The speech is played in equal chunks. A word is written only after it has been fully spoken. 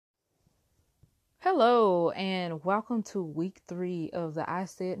Hello, and welcome to week 3 of the I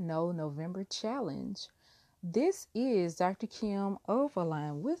Said No November Challenge. This is Dr. Kim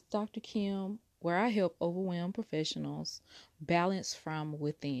Overline with Dr. Kim, where I help overwhelmed professionals balance from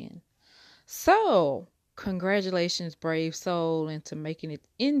within. So, congratulations, brave soul, into making it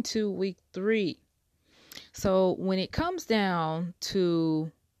into week 3. So, when it comes down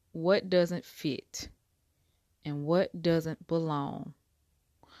to what doesn't fit and what doesn't belong,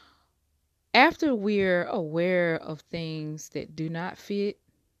 after we're aware of things that do not fit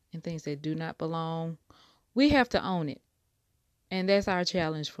and things that do not belong, we have to own it. And that's our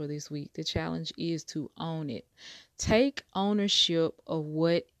challenge for this week. The challenge is to own it. Take ownership of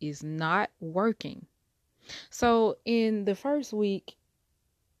what is not working. So in the first week,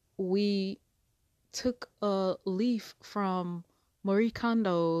 we took a leaf from Marie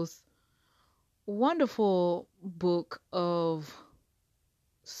Kondo's wonderful book of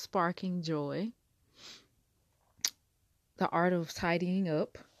Sparking Joy, The Art of Tidying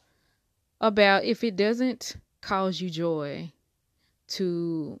Up, about if it doesn't cause you joy,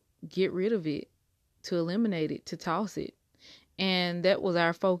 to get rid of it, to eliminate it, to toss it. And that was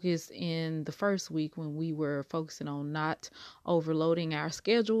our focus in the first week when we were focusing on not overloading our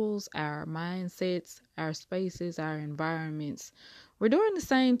schedules, our mindsets, our spaces, our environments. We're doing the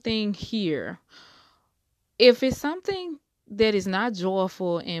same thing here. If it's something that is not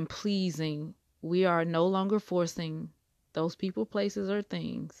joyful and pleasing, we are no longer forcing those people, places, or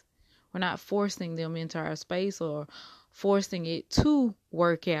things. We're not forcing them into our space or forcing it to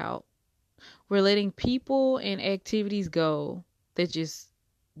work out. We're letting people and activities go that just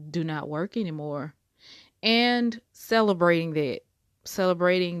do not work anymore, and celebrating the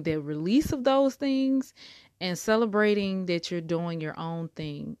release of those things, and celebrating that you're doing your own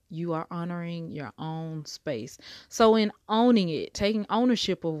thing. You are honoring your own space. So in owning it, taking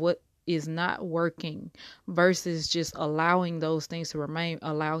ownership of what is not working versus just allowing those things to remain,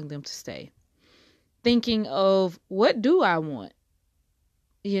 allowing them to stay. Thinking of, what do I want?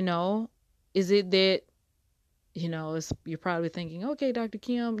 Is it that, you're probably thinking, okay, Dr.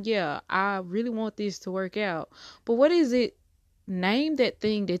 Kim, yeah, I really want this to work out. But what is it? Name that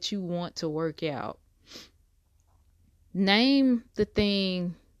thing that you want to work out. Name the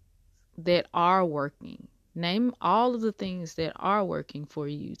thing that are working. Name all of the things that are working for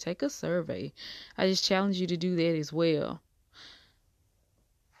you. Take a survey. I just challenge you to do that as well.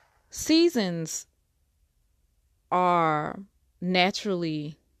 Seasons are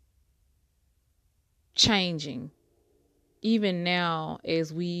naturally changing. Even now,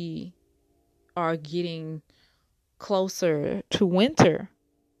 as we are getting closer to winter,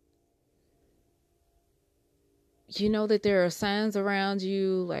 you know that there are signs around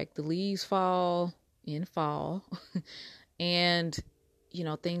you, like the leaves fall in fall and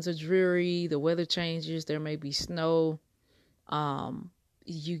things are dreary, the weather changes, there may be snow,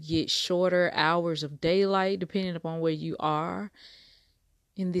 you get shorter hours of daylight depending upon where you are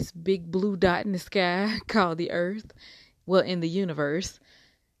in this big blue dot in the sky called the earth, well, in the universe.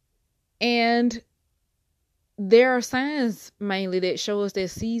 And there are signs mainly that show us that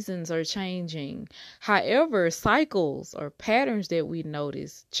seasons are changing. However, cycles or patterns that we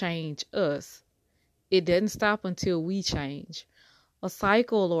notice change us. It doesn't stop until we change. A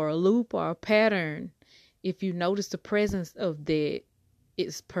cycle or a loop or a pattern, if you notice the presence of that,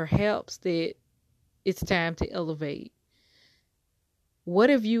 it's perhaps that it's time to elevate.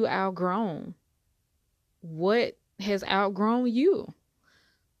 What have you outgrown? What has outgrown you?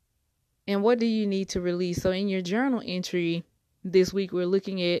 And what do you need to release? So in your journal entry this week, we're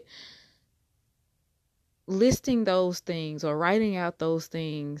looking at listing those things or writing out those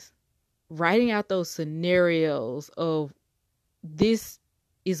things, writing out those scenarios of, this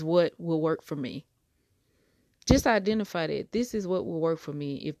is what will work for me. Just identify that this is what will work for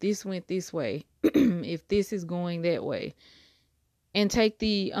me. If this went this way, if this is going that way, and take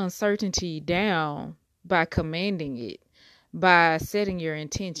the uncertainty down by commanding it, by setting your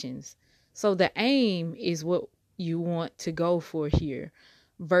intentions. So the aim is what you want to go for here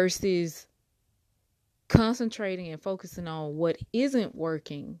versus concentrating and focusing on what isn't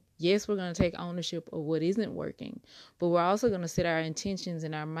working. Yes, we're going to take ownership of what isn't working, but we're also going to set our intentions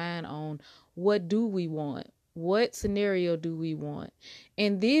in our mind on, what do we want? What scenario do we want?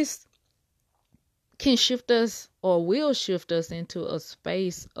 And this can shift us, or will shift us, into a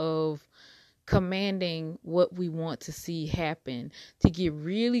space of commanding what we want to see happen, to get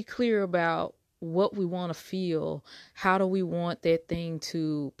really clear about what we want to feel. How do we want that thing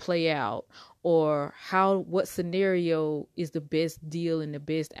to play out? Or what scenario is the best deal and the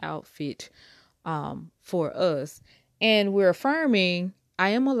best outfit for us? And we're affirming, I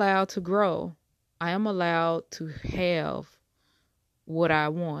am allowed to grow. I am allowed to have what I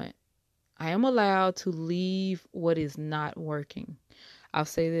want. I am allowed to leave what is not working. I'll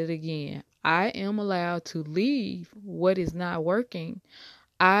say that again. I am allowed to leave what is not working.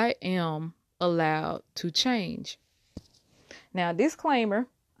 I am allowed to change. Now, disclaimer,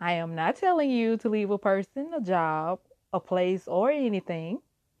 I am not telling you to leave a person, a job, a place, or anything.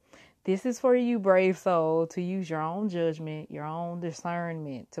 This is for you, brave soul, to use your own judgment, your own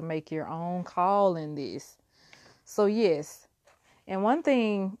discernment, to make your own call in this. So, yes. And one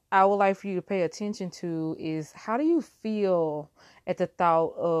thing I would like for you to pay attention to is, how do you feel at the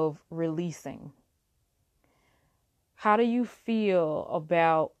thought of releasing? How do you feel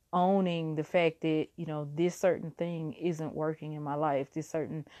about owning the fact that, this certain thing isn't working in my life, this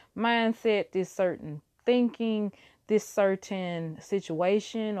certain mindset, this certain thinking, this certain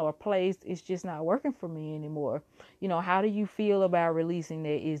situation or place is just not working for me anymore? How do you feel about releasing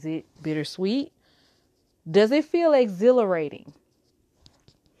that? Is it bittersweet? Does it feel exhilarating?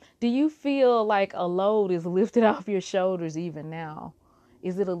 Do you feel like a load is lifted off your shoulders even now?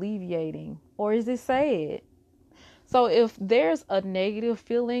 Is it alleviating, or is it sad? So if there's a negative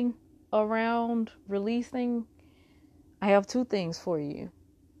feeling around releasing, I have two things for you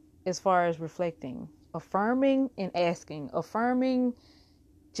as far as reflecting. Affirming and asking. Affirming,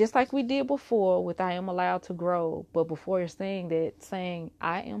 just like we did before with I am allowed to grow. But before you're saying that, saying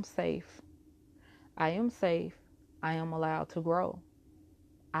I am safe. I am safe. I am allowed to grow.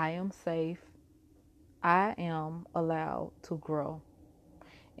 I am safe. I am allowed to grow.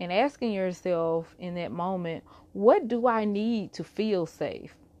 And asking yourself in that moment, what do I need to feel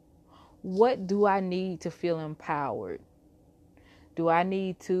safe? What do I need to feel empowered? Do I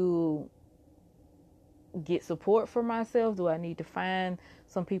need to get support for myself? Do I need to find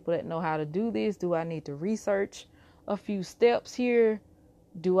some people that know how to do this? Do I need to research a few steps here?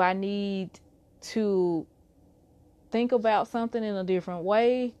 Do I need to think about something in a different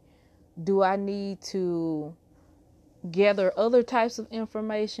way? Do I need to gather other types of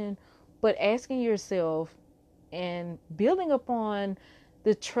information? But asking yourself and building upon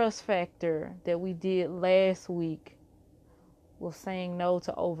the trust factor that we did last week with saying no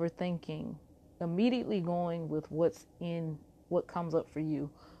to overthinking, immediately going with what comes up for you.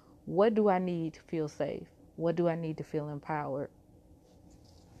 What do I need to feel safe? What do I need to feel empowered?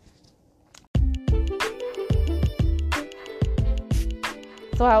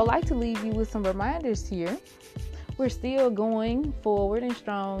 So I would like to leave you with some reminders here. We're still going forward and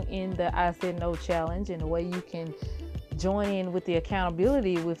strong in the I Said No challenge, and the way you can join in with the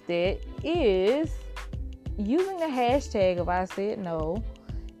accountability with that is using the hashtag of I Said No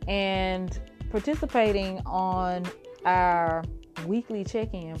and participating on our weekly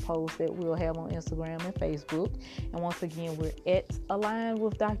check-in posts that we'll have on Instagram and Facebook. And once again, we're at Aligned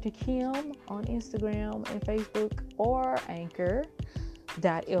with Dr. Kim on Instagram and Facebook, or Anchor.fm.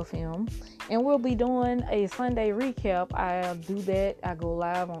 And we'll be doing a Sunday recap. I'll do that. I go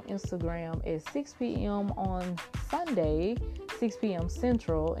live on Instagram at 6 p.m. on Sunday, 6 p.m.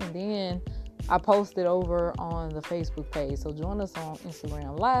 Central, and then I post it over on the Facebook page. So join us on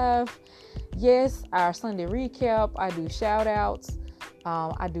Instagram Live. Yes, our Sunday recap. I do shout outs.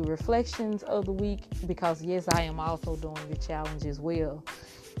 I do reflections of the week, because yes, I am also doing the challenge as well.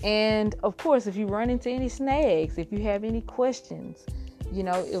 And of course, if you run into any snags, if you have any questions,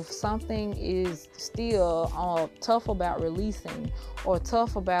 if something is still tough about releasing or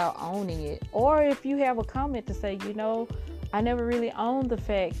tough about owning it, or if you have a comment to say, I never really owned the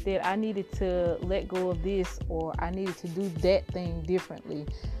fact that I needed to let go of this, or I needed to do that thing differently,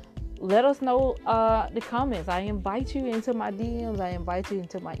 let us know the comments. I invite you into my DMs. I invite you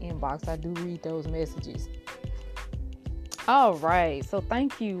into my inbox. I do read those messages. All right. So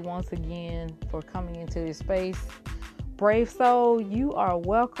thank you once again for coming into this space. Brave soul, you are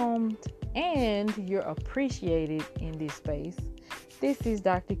welcomed and you're appreciated in this space. This is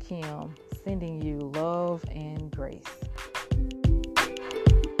Dr. Kim sending you love and grace.